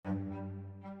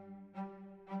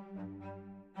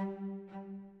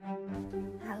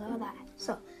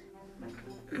So,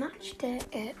 match day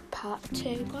 8, part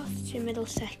 2, Gloucester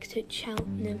Middlesex at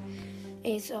Cheltenham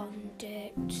is on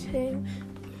day 2.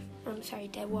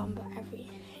 Day 1, but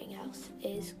everything else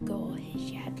is go. Here's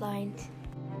your headlines.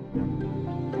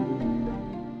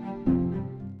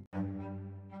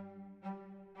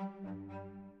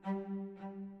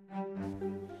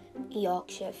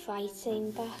 Yorkshire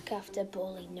fighting back after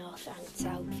bowling Northampton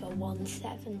out for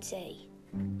 170.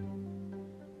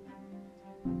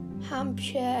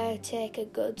 Hampshire take a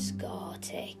good score,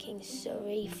 taking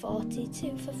Surrey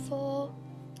 42 for 4.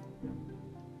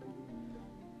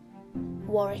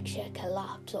 Warwickshire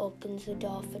collapse opens the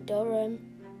door for Durham.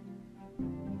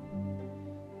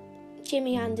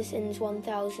 Jimmy Anderson's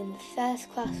 1000th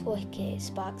first-class wicket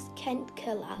sparks Kent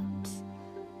collapse.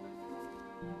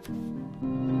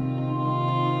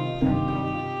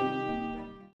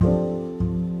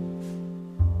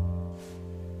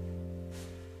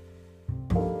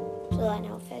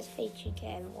 Our first feature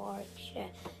game,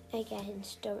 Warwickshire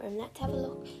against Durham. Let's have a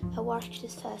look at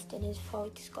Warwickshire's first innings before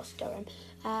we discuss Durham.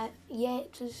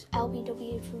 Yates was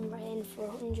LBW from Rain for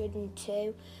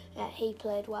 102. He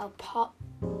played well.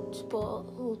 Potts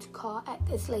bowled caught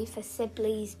Eckersley for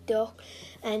Sibley's duck,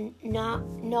 and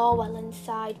Norwell and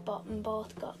Sidebottom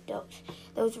both got ducks.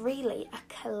 There was really a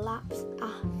collapse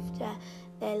after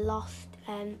they lost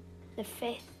the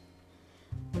 5th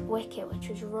wicket, which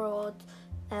was Rhodes.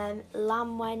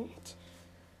 Lamb went,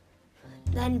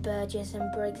 then Burgess and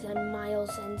Briggs and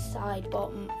Miles and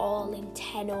Sidebottom all in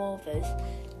 10 overs,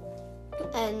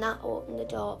 and that opened the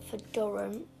door for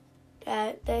Durham.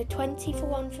 They're 20 for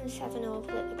 1 from 7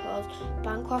 overs at the close.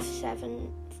 Bancroft 7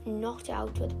 knocked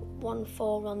out with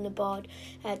 1-4 on the board.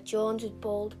 Jones was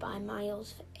bowled by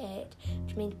Miles for 8,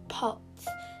 which means Potts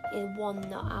is 1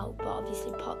 not out, but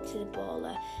obviously Potts is a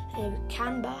bowler who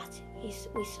can bat. We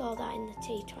saw that in the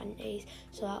T20s,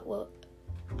 so that will,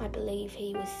 I believe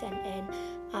he was sent in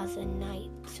as a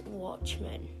night's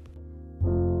watchman.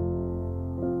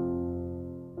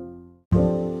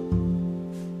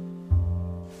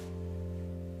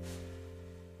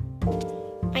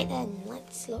 Right then,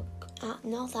 let's look at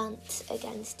Northampton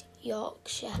against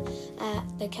Yorkshire at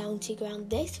the county ground.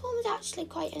 This one was actually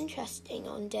quite interesting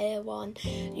on day 1.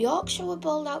 Yorkshire were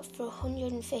bowled out for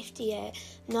 158.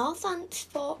 Northampton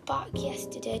fought back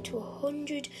yesterday to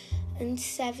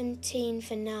 117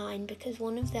 for 9 because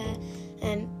one of their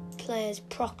players,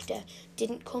 Proctor,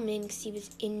 didn't come in because he was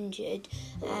injured.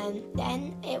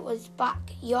 Then it was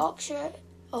back Yorkshire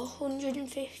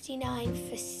 159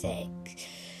 for 6.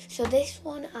 So this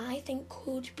one I think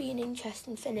could be an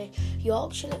interesting finish.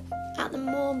 Yorkshire at the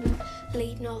moment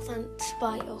lead Northampton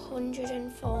by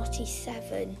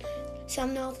 147.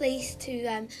 Sam North East, who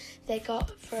they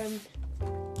got from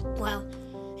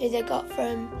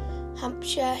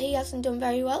Hampshire, he hasn't done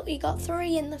very well. He got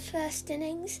 3 in the first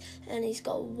innings and he's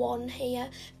got 1 here.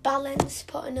 Balance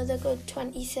put another good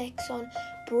 26 on.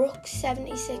 Brooks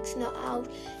 76 not out.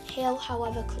 Hill,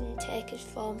 however, couldn't take his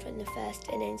form from the first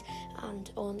innings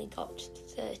and only got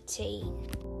 13.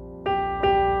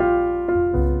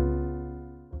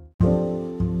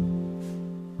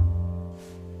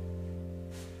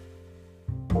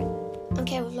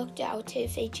 Okay, we've looked at our 2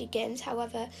 featured games,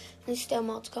 however, there's still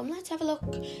more to come. Let's have a look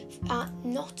at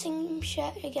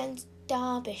Nottinghamshire against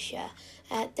Derbyshire.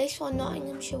 This one,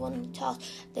 Nottinghamshire won the toss.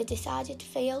 They decided to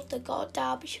field. They got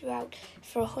Derbyshire out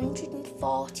for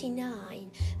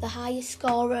 149. The highest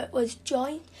scorer was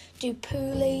Joint.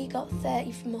 Dupouli got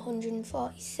 30 from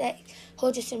 146.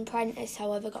 Hudson Prentice,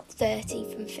 however, got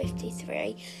 30 from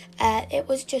 53. It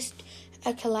was just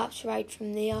a collapse right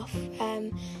from the off.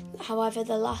 However,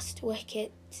 the last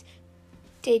wicket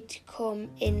did come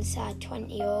inside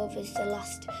 20 overs, the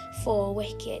last 4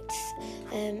 wickets.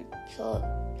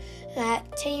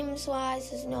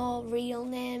 Teams-wise, there's no real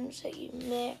names that you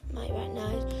might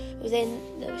recognise within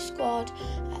the squad.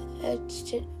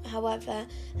 However,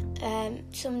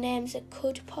 some names that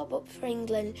could pop up for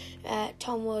England.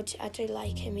 Tom Wood, I do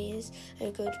like him. He is a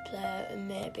good player, and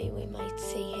maybe we might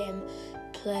see him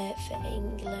play for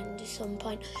England at some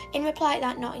point. In reply to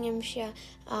that, Nottinghamshire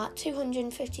are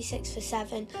 256 for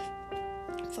 7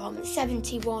 from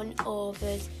 71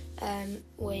 overs,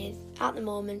 with, at the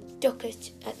moment,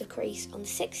 Duckett at the crease on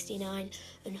 69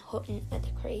 and Hutton at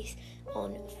the crease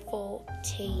on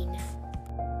 14.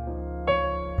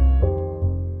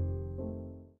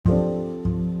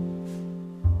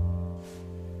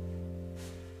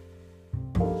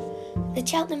 The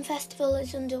Cheltenham Festival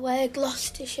is underway.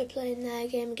 Gloucestershire playing their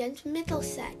game against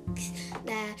Middlesex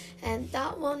there.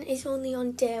 That one is only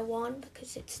on day 1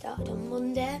 because it started on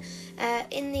Monday.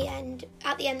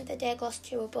 at the end of the day,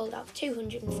 Gloucester were bowled out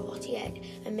 248,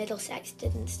 and Middlesex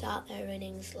didn't start their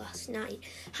innings last night.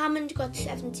 Hammond got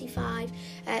 75.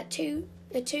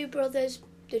 The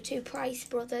two Price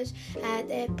brothers,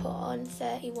 they put on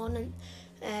 31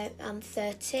 and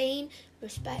 13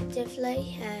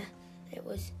 respectively. It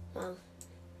was, well,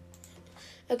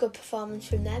 a good performance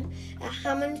from them.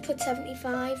 Hammond put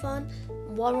 75 on,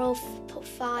 Worrell put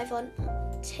 5 on,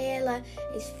 Taylor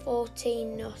is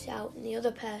 14 not out, and the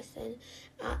other person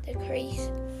at the crease,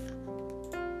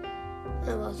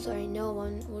 no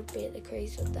one would be at the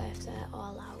crease if they're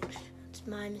all out. That's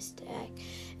my mistake.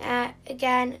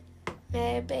 Again,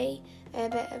 maybe a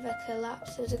bit of a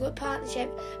collapse. It was a good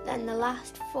partnership. Then the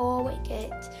last 4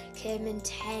 wickets came in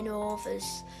 10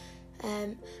 overs.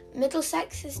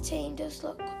 Middlesex's team does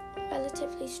look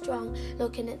relatively strong,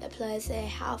 looking at the players they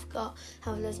have got.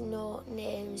 However, there's no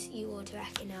names you would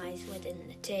recognise within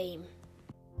the team.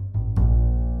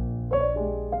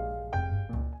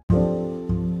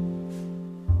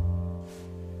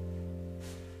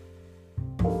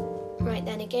 Right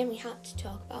then, again, we had to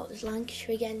talk about was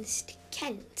Lancashire against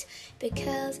Kent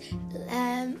because,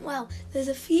 there's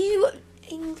a few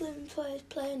England players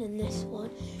playing in this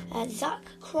one. Zach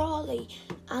Crawley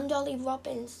and Ollie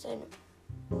Robinson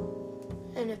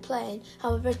are playing.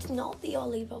 However, it's not the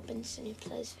Ollie Robinson who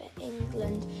plays for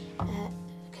England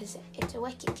because it's a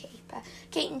wicket keeper.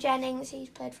 Keaton Jennings, he's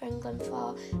played for England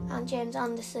before, and James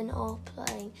Anderson all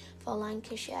playing for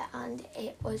Lancashire, and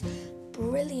it was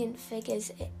brilliant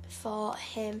figures for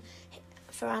him.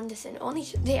 For Anderson,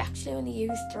 they actually only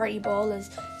used 3 bowlers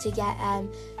to get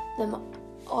them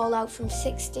all out from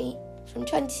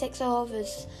 26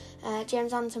 overs.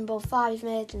 James Anderson bowled 5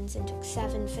 maidens and took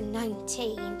 7 for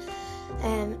 19.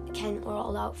 Kent were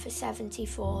all out for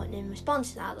 74, and in response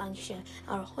to that, Lancashire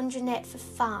are 108 for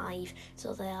 5,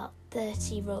 so they are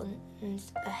 30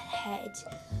 runs ahead.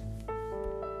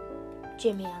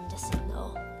 Jimmy Anderson,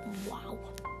 though, wow.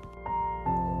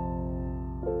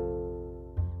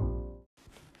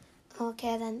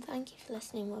 Okay then, thank you for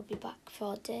listening. We'll be back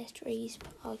for Day 3's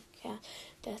podcast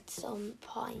at some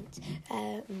point,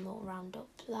 and we'll round up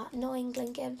that. No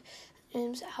England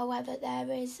games, however, there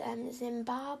is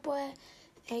Zimbabwe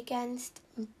against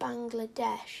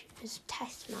Bangladesh. This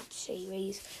Test match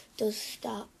series does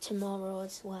start tomorrow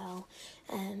as well,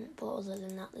 but other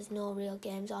than that, there's no real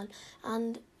games on.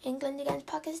 And England against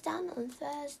Pakistan on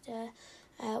Thursday,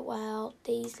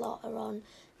 these lot are on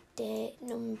day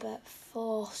number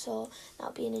 4, so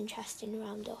that'll be an interesting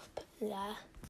roundup there.